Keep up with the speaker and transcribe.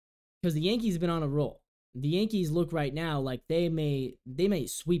because the Yankees have been on a roll. The Yankees look right now like they may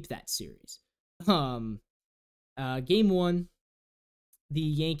sweep that series. Game 1, the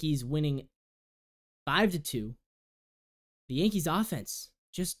Yankees winning 5-2. The Yankees offense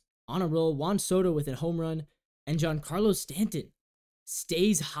just on a roll. Juan Soto with a home run, and Giancarlo Stanton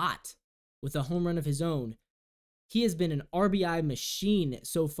stays hot with a home run of his own. He has been an RBI machine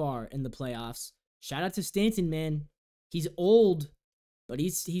so far in the playoffs. Shout out to Stanton, man. He's old, but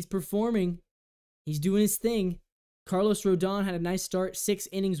he's performing. He's doing his thing. Carlos Rodon had a nice start. 6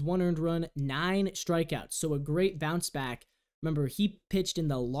 innings, 1 earned run, 9 strikeouts. So a great bounce back. Remember, he pitched in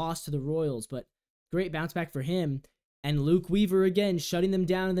the loss to the Royals, but great bounce back for him. And Luke Weaver again, shutting them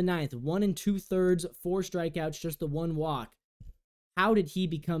down in the 9th. 1 2/3, 4 strikeouts, just the 1 walk. How did he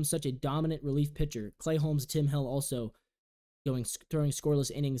become such a dominant relief pitcher? Clay Holmes, Tim Hill also throwing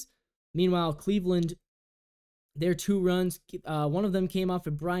scoreless innings. Meanwhile, Cleveland, their 2 runs, one of them came off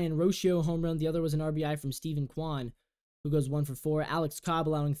a Brian Rocio home run. The other was an RBI from Stephen Kwan, who goes 1 for 4. Alex Cobb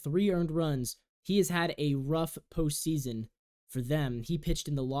allowing 3 earned runs. He has had a rough postseason for them. He pitched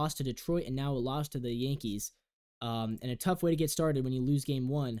in the loss to Detroit and now a loss to the Yankees. And a tough way to get started when you lose game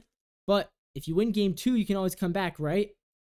 1. But if you win game 2, you can always come back, right?